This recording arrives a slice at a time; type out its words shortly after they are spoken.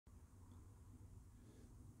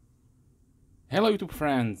Hello YouTube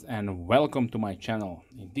friends and welcome to my channel.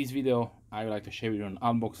 In this video I would like to share with you an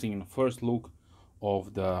unboxing and first look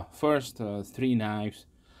of the first three knives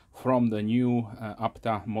from the new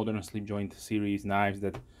Apta modern slip joint series knives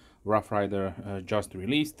that Ryder just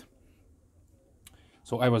released.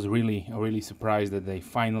 So I was really surprised that they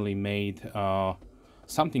finally made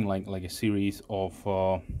something like a series of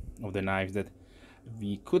the knives that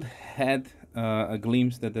we could had a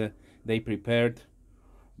glimpse that they prepared.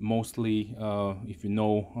 Mostly, if you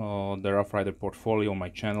know the Ryder portfolio on my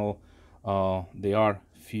channel, there are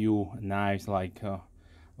few knives like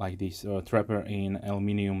this trapper in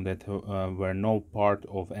aluminium that were no part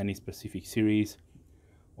of any specific series,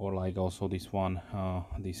 or like also this one,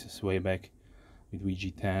 this swayback with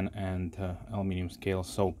VG10 and aluminium scales.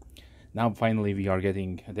 So now finally we are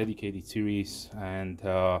getting a dedicated series, and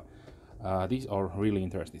these are really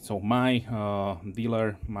interesting. So my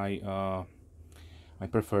dealer, my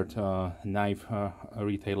preferred knife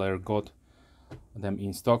retailer got them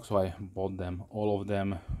in stock, so I bought them, all of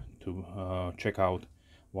them, to check out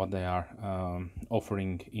what they are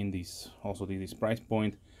offering in this price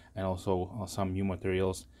point, and also some new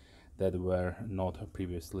materials that were not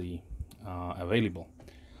previously available.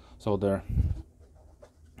 So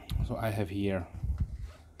I have here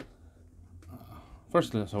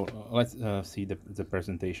first, so let's see the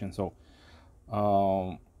presentation. So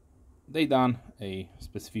they done a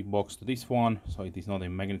specific box to this one, so it is not a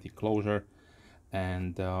magnetic closure,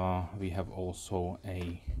 and we have also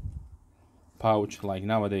a pouch like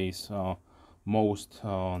nowadays most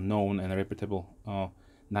known and reputable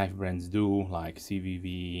knife brands do, like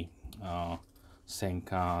CVV,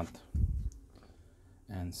 Senkat,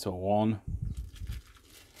 and so on.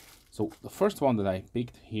 So the first one that I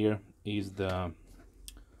picked here is the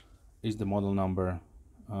model number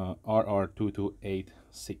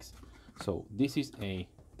RR2286. So this is a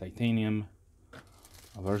titanium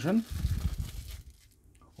version,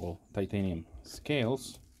 or titanium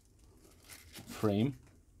scales frame.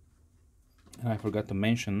 And I forgot to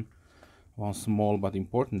mention one small but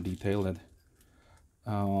important detail, that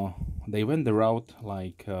they went the route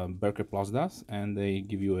like Berker Plus does, and they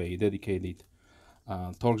give you a dedicated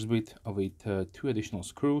Torx bit with two additional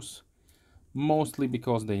screws, mostly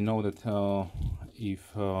because they know that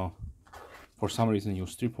if for some reason you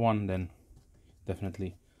strip one, then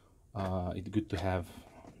definitely it's good to have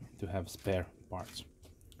spare parts.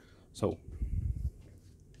 So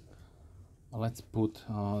let's put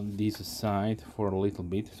these aside for a little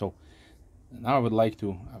bit. So now I will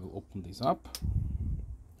open this up,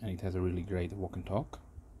 and it has a really great walk and talk.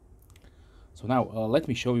 So now let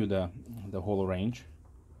me show you the whole range,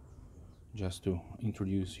 just to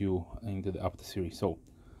introduce you into the Apta series. So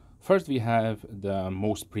first we have the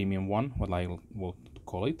most premium one, what I will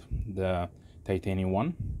call it, the titanium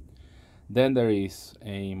one. Then there is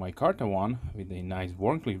a micarta one with a nice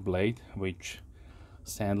Warncliffe blade, which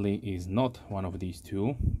sadly is not one of these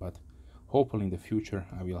two, but hopefully in the future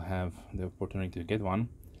I will have the opportunity to get one.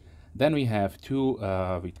 Then we have two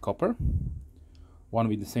with copper, one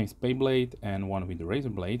with the same Spey blade and one with the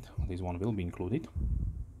razor blade. This one will be included.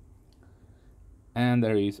 And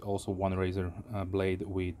there is also one razor blade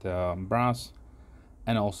with brass,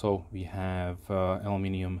 and also we have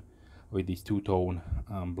aluminium with this two-tone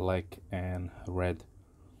black and red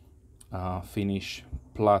finish,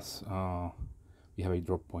 plus we have a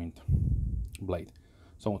drop point blade.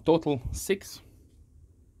 So in total 6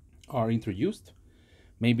 are introduced.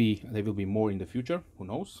 Maybe there will be more in the future, who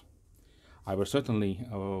knows. I will certainly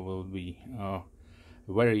will be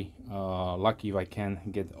very lucky if I can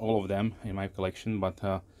get all of them in my collection, but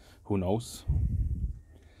who knows.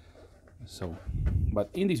 So, but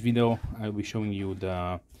in this video I'll be showing you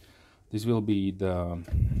this will be the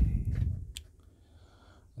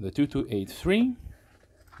 2283,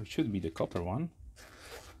 which should be the copper one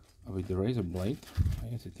with the razor blade.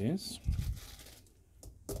 Yes, it is.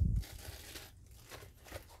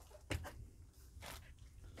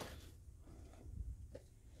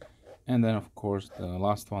 And then of course the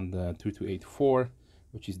last one, the 2284,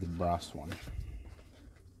 which is the brass one.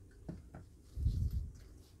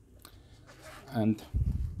 And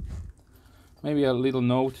maybe a little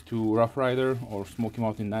note to Rough Rider or Smoky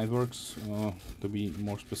Mountain Knife Works, to be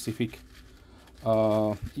more specific,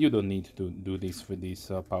 you don't need to do this with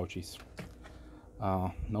these pouches.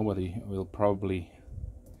 Nobody will probably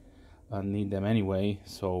need them anyway,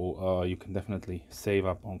 so you can definitely save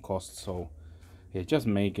up on costs. So yeah, just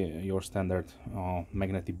make your standard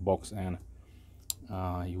magnetic box, and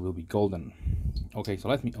you will be golden. Okay, so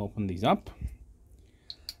let me open these up,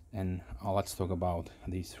 and let's talk about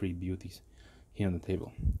these three beauties here on the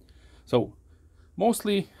table. So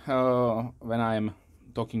Mostly when I'm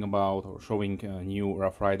talking about or showing new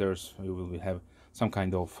Rough Riders, we will have some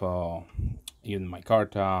kind of even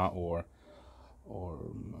micarta or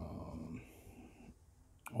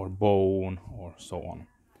or bone or so on.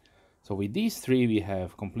 So with these three we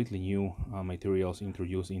have completely new materials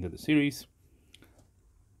introduced into the series.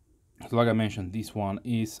 So like I mentioned, this one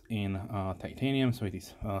is in titanium, so it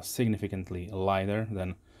is significantly lighter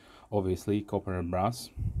than obviously copper and brass.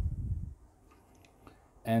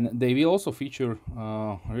 And they will also feature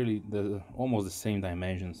really almost the same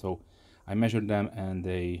dimension. So I measured them and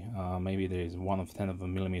they maybe there is 1/10 of a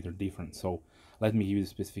millimeter difference. So let me give you the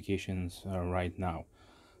specifications right now.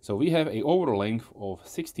 So we have a overall length of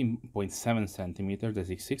 16.7 centimeters, that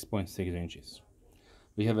is 6.6 inches.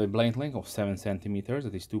 We have a blade length of 7 centimeters,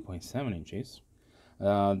 that is 2.7 inches.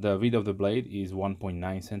 The width of the blade is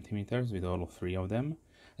 1.9 centimeters with all of three of them,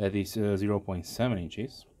 that is 0.7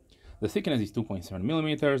 inches. The thickness is 2.7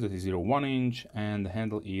 millimeters, that is 0.1 inch, and the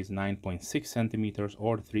handle is 9.6 centimeters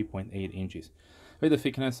or 3.8 inches, with a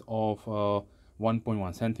thickness of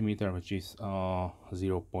 1.1 centimeter, which is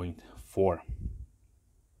 0.4.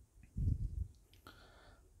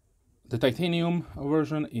 The titanium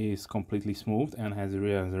version is completely smooth and has a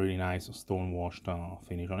really nice stone washed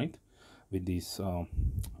finish on it with this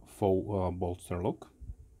faux bolster look.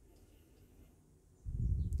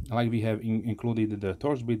 Like we have included the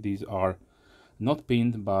torch bit, these are not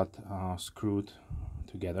pinned but screwed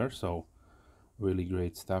together, so really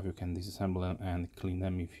great stuff. You can disassemble them and clean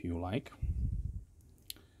them if you like.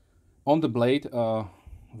 On the blade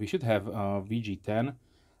we should have VG10.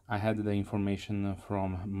 I had the information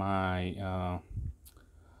from my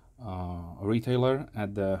retailer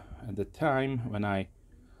at the time when I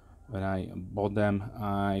bought them.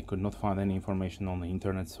 I could not find any information on the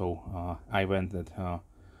internet, so I went that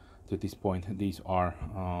to this point these are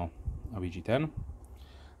a VG10.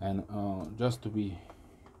 And just to be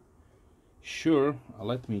sure,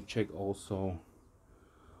 let me check also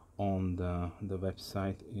on the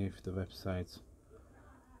website if the website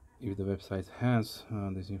has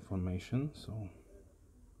this information. So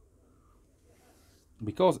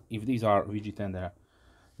because if these are VG10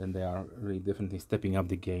 then they are really definitely stepping up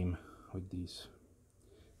the game with these.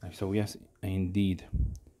 So yes, indeed.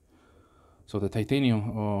 So the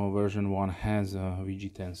titanium version 1 has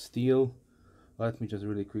VG10 steel. Let me just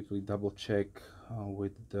really quickly double check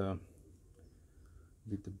with the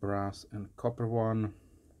brass and copper one.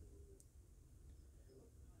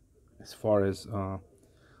 As far as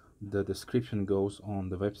the description goes on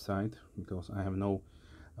the website, because I have no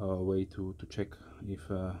way to check if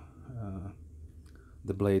the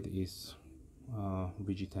blade is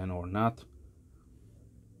VG10 or not,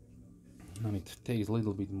 and it takes a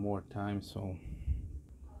little bit more time. So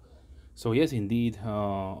yes, indeed,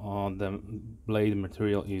 the blade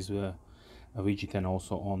material is a VG10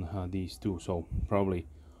 also on these two, so probably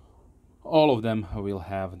all of them will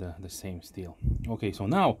have the same steel. Okay, so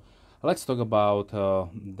now let's talk about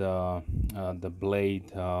the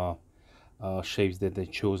blade shapes that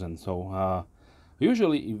they've chosen. So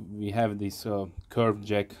usually we have this curved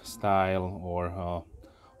jack style, or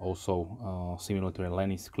also similar to a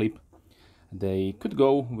Lenny's clip. They could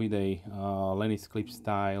go with a Lenny's clip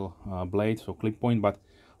style blade, so clip point, but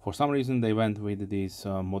for some reason they went with this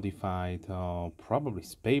modified probably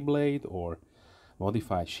Spey blade or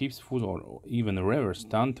modified sheep's foot or even a reverse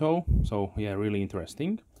tanto. So yeah, really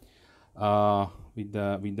interesting. With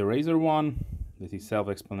the razor one, this is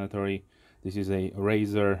self-explanatory. This is a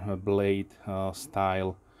razor blade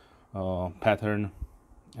style pattern,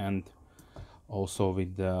 and also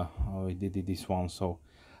with this one. So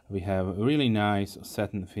we have a really nice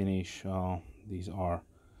satin finish. These are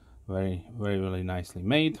really nicely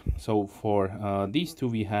made. So for these two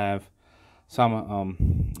we have some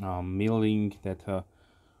milling that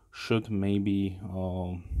should maybe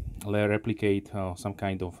replicate some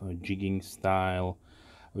kind of jigging style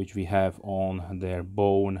which we have on their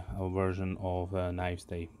bone version of knives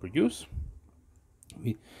they produce.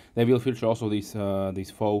 They will feature also these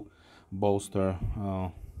faux bolster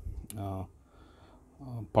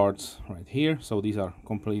parts right here. So these are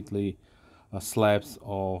completely slabs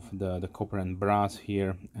of the copper and brass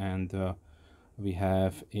here, and we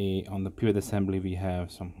have on the pivot assembly we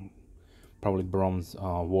have some probably bronze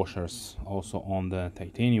washers also on the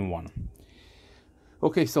titanium one.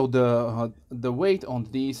 Okay, so the weight on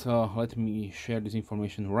these, let me share this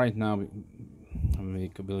information right now.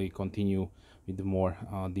 We will continue with the more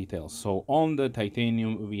details. So on the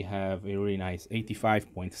titanium we have a really nice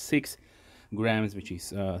 85.6 grams, which is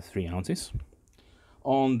 3 ounces.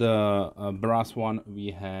 On the brass one,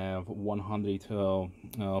 we have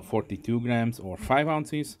 142 grams or 5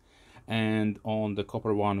 ounces, and on the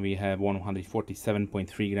copper one we have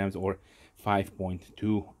 147.3 grams or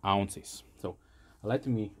 5.2 ounces. So let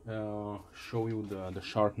me show you the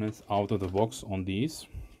sharpness out of the box on these.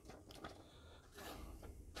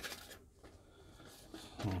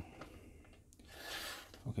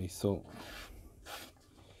 Okay, so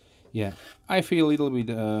yeah, I feel a little bit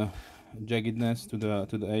jaggedness to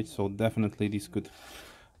the edge, so definitely this could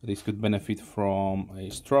benefit from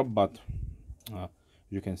a strop, but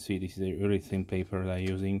you can see this is a really thin paper they're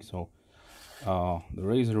using, so the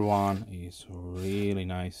razor one is really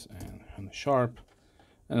nice and sharp,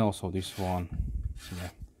 and also this one,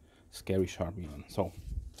 yeah, scary sharp even. So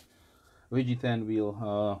VG10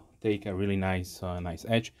 will take a really nice nice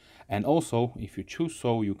edge, and also if you choose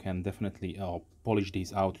so, you can definitely polish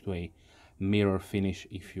these out to a mirror finish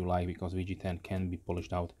if you like, because VG10 can be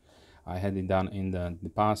polished out. I had it done in the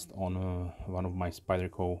past on one of my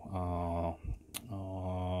Spyderco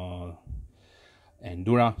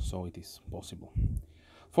Endura, so it is possible.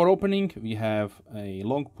 For opening, we have a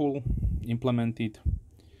long pull implemented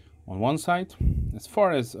on one side. As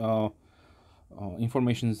far as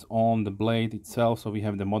informations on the blade itself, so we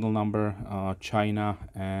have the model number, China,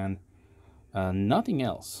 and nothing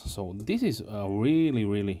else. So this is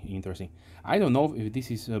really interesting. I don't know if this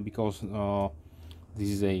is because this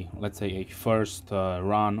is a, let's say, a first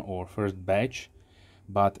run or first batch,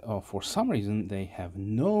 but for some reason they have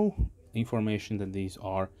no information that these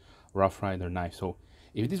are Rough Rider knives. So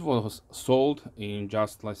if this was sold in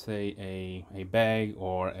just, let's say, a bag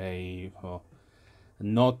or a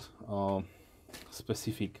not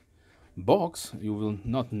specific box, you will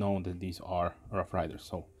not know that these are Rough Riders.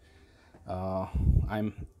 So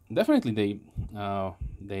I'm definitely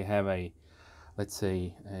they have a, let's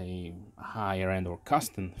say, a higher end or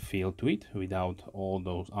custom feel to it without all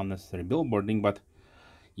those unnecessary billboarding. But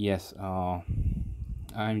yes,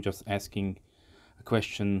 I'm just asking a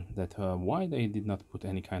question that why they did not put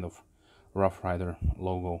any kind of Rough Rider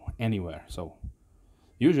logo anywhere. So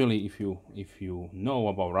usually if you know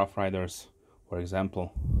about Rough Riders, for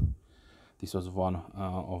example, this was one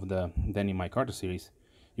of the Danny Carter series,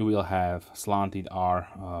 you will have slanted R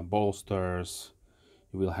bolsters,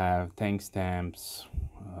 you will have tank stamps,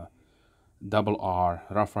 double R,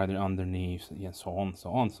 Rough Rider underneath, and so on,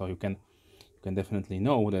 so on. So you can definitely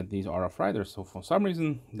know that these are Rough Riders. So for some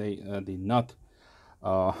reason they did not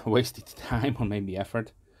wasted time or maybe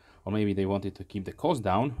effort, or maybe they wanted to keep the cost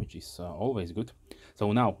down, which is always good.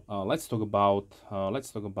 So now let's talk about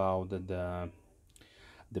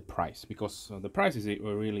the price, because the price is a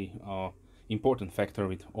really important factor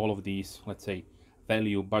with all of these, let's say,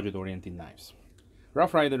 value budget oriented knives.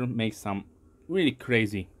 Rough Rider makes some really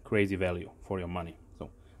crazy value for your money, so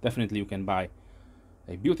definitely you can buy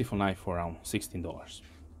a beautiful knife for around $16.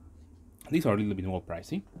 These are a little bit more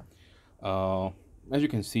pricey. As you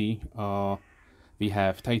can see, we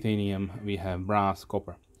have titanium, we have brass,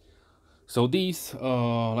 copper. So these,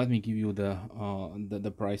 let me give you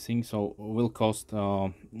the pricing. So will cost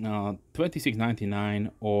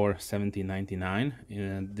 $26.99 or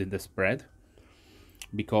 $17.99 the spread,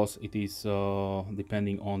 because it is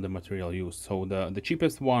depending on the material used. So the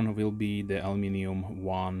cheapest one will be the aluminum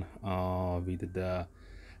one with the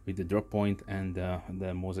drop point, and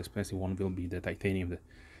the most expensive one will be the titanium, the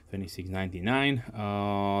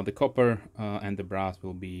 $26.99. The copper and the brass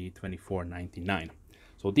will be $24.99.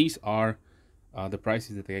 So these are the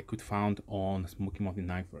prices that I could find on Smoky Mountain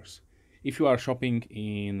Knifeverse. If you are shopping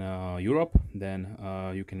in Europe, then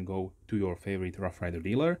you can go to your favorite Rough Rider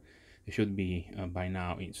dealer. It should be by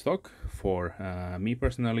now in stock. For me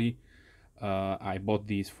personally, I bought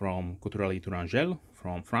these from Couturali Tourangelle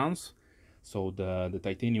from France. So the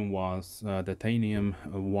titanium was the titanium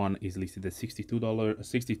one is listed at $62,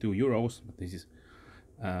 €62, but this is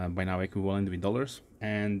by now equivalent with dollars,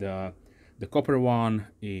 and the copper one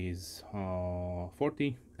is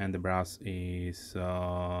 40 and the brass is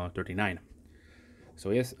 39. So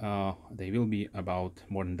yes, they will be about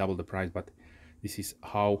more than double the price, but this is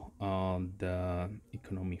how the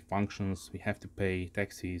economy functions. We have to pay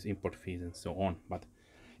taxes, import fees, and so on. But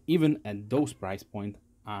even at those price point,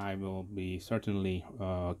 I will be certainly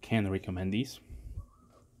can recommend these.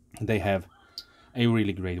 They have a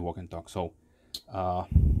really great walk and talk. So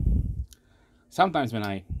sometimes when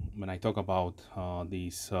I talk about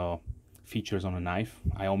these features on a knife,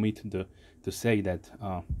 I omit to say that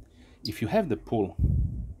if you have the pull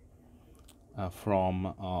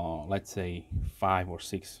from let's say 5 or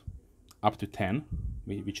 6 up to 10,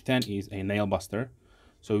 which 10 is a nail buster,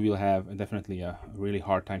 so you will have definitely a really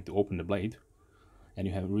hard time to open the blade. and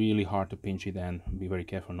you have really hard to pinch it, and be very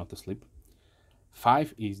careful not to slip.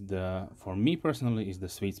 5 is for me personally, is the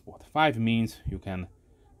sweet spot. 5 means you can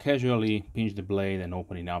casually pinch the blade and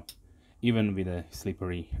open it up, even with a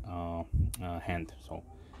slippery hand. So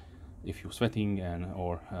if you're sweating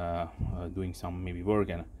or doing some maybe work,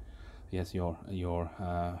 and yes, your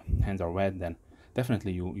hands are wet, then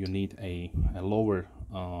definitely you need a lower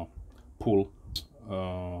pull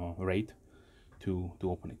rate to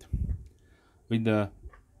open it. With the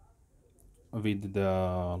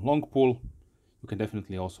long pull, you can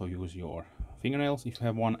definitely also use your fingernails if you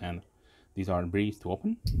have one, and these are breeze to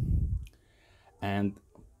open. And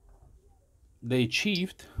they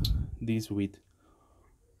achieved this with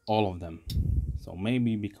all of them. So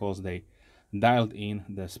maybe because they dialed in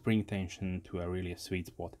the spring tension to a really sweet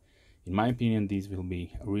spot. In my opinion, these will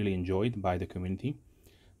be really enjoyed by the community,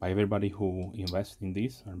 by everybody who invests in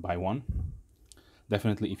this or buy one.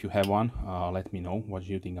 Definitely, if you have one, let me know what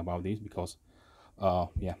you think about this, because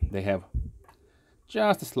yeah, they have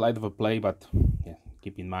just a slight of a play, but yeah,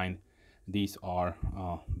 keep in mind these are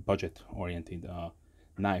budget oriented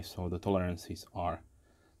knives, so the tolerances are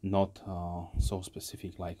not so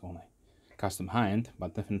specific like on a custom high-end,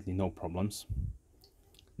 but definitely no problems.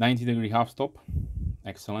 90-degree half stop,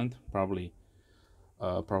 excellent. Probably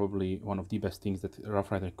one of the best things that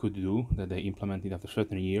Rough Rider could do, that they implemented after a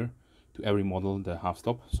certain year to every model, the half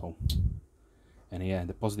stop. So, and yeah,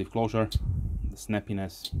 the positive closure, the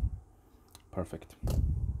snappiness, perfect.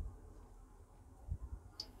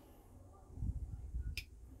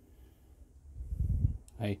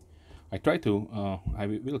 I try to I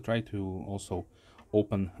will try to also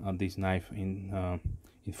open this knife in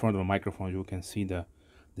front of a microphone. You can see the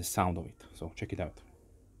sound of it, so check it out.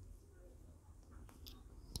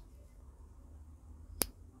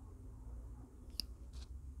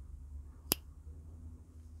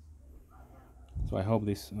 So I hope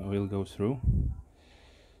this will go through,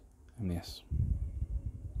 and yes.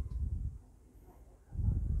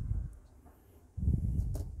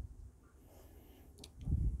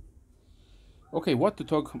 Okay, what to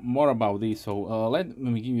talk more about this? So let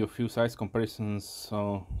me give you a few size comparisons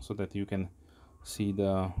so that you can see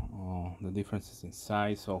the differences in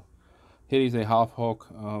size. So here is a half hawk,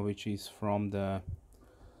 which is from one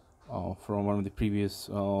of the previous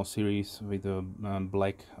series with the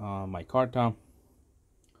black micarta.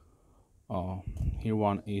 Here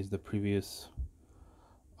one is the previous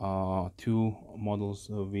two models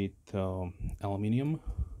with aluminium.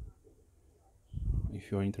 If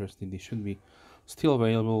you're interested, this should be still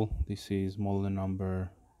available. This is model number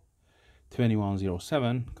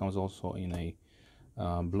 2107, comes also in a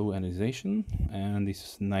blue anodization, and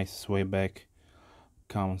this nice sway back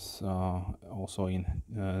comes also in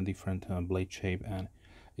different blade shape, and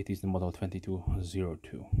it is the model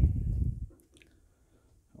 2202.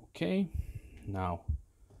 Okay, now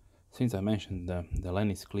since I mentioned the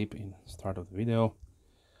Lenght clip in the start of the video,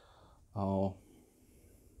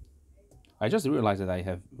 I just realized that I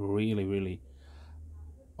have really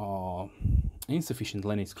insufficient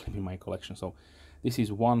Lenght clip in my collection. So this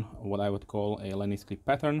is one what I would call a Lenght clip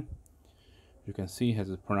pattern. You can see it has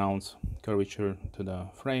a pronounced curvature to the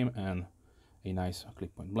frame and a nice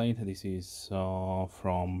clip point blade. This is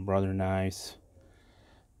from Brother Knives,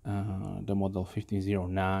 the model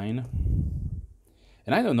 1509.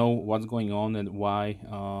 And I don't know what's going on and why,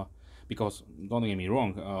 because don't get me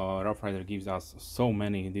wrong, Rough Rider gives us so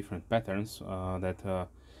many different patterns that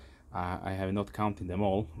I have not counted them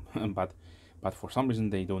all, but for some reason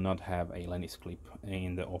they do not have a Lenght clip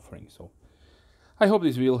in the offering. So I hope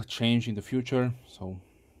this will change in the future. So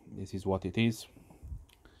this is what it is.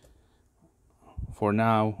 For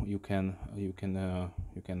now, you can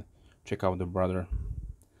check out the Brother,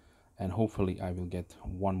 and hopefully I will get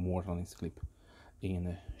one more Lenght clip in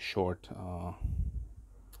a short,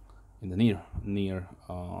 in the near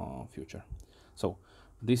future. So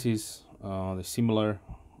this is the similar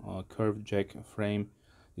curved jack frame.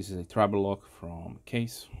 This is a treble lock from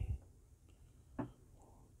Case.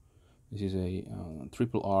 This is a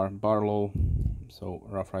triple R Barlow, so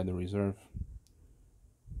Rough Rider Reserve.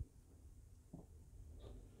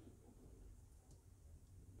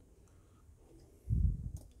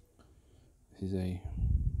 This is a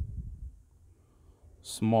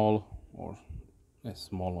small or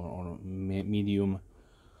medium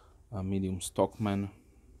Stockman.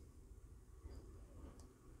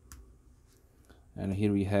 And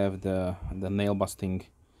here we have the nail busting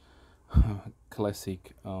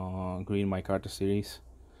classic green micarta series,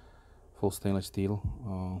 full stainless steel,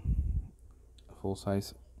 full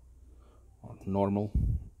size or normal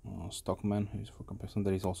Stockman is for comparison.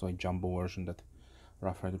 There is also a jumbo version that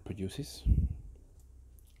Rough Rider produces.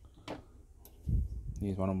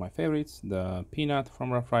 is one of my favorites, the Peanut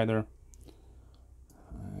from Rough Rider,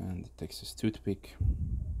 and the Texas Toothpick.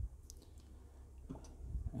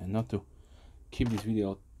 And not to keep this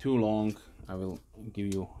video too long, I will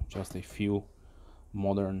give you just a few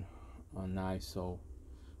modern knives. So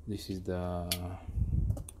this is the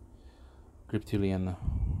Cryptilian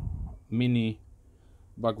Mini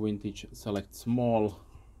Bug Vintage Select Small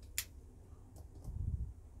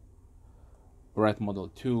Red Model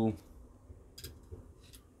 2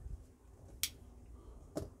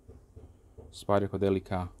 Spyderco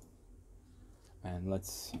Delica, and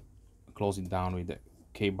let's close it down with the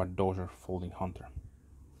K-Bar Dozier Folding Hunter.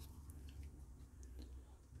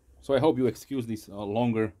 So I hope you excuse this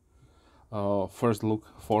longer first look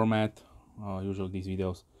format. Usually these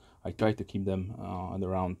videos I try to keep them at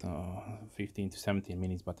around 15 to 17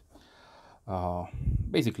 minutes, but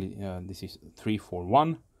basically this is 3 for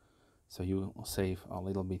 1, so you save a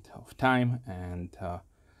little bit of time and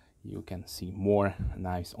you can see more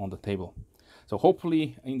knives on the table. So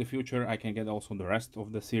hopefully in the future I can get also the rest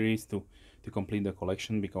of the series to complete the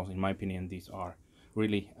collection, because in my opinion these are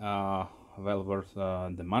really well worth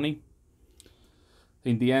the money.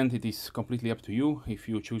 In the end, it is completely up to you if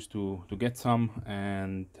you choose to get some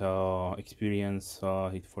and experience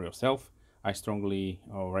it for yourself. I strongly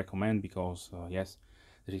recommend, because yes,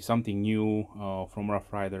 there is something new from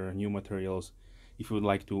Rough Rider, new materials. If you would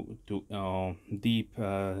like to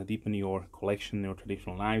deepen your collection, your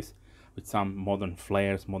traditional knives with some modern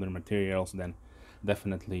flares, modern materials, then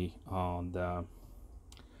definitely the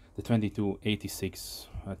 2286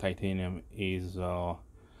 titanium is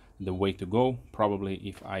the way to go. Probably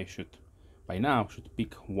if I should by now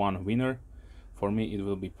pick one winner, for me it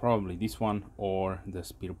will be probably this one or the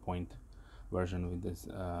Spear Point version with this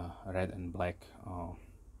red and black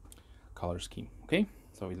color scheme. Okay,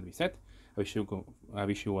 so it will be set. I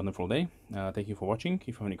wish you a wonderful day. Thank you for watching. If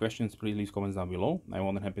you have any questions, please leave comments down below. I'm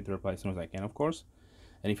more than happy to reply as soon as I can, of course.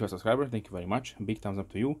 And if you're a subscriber, thank you very much. Big thumbs up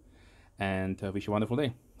to you, and wish you a wonderful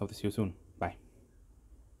day. Hope to see you soon.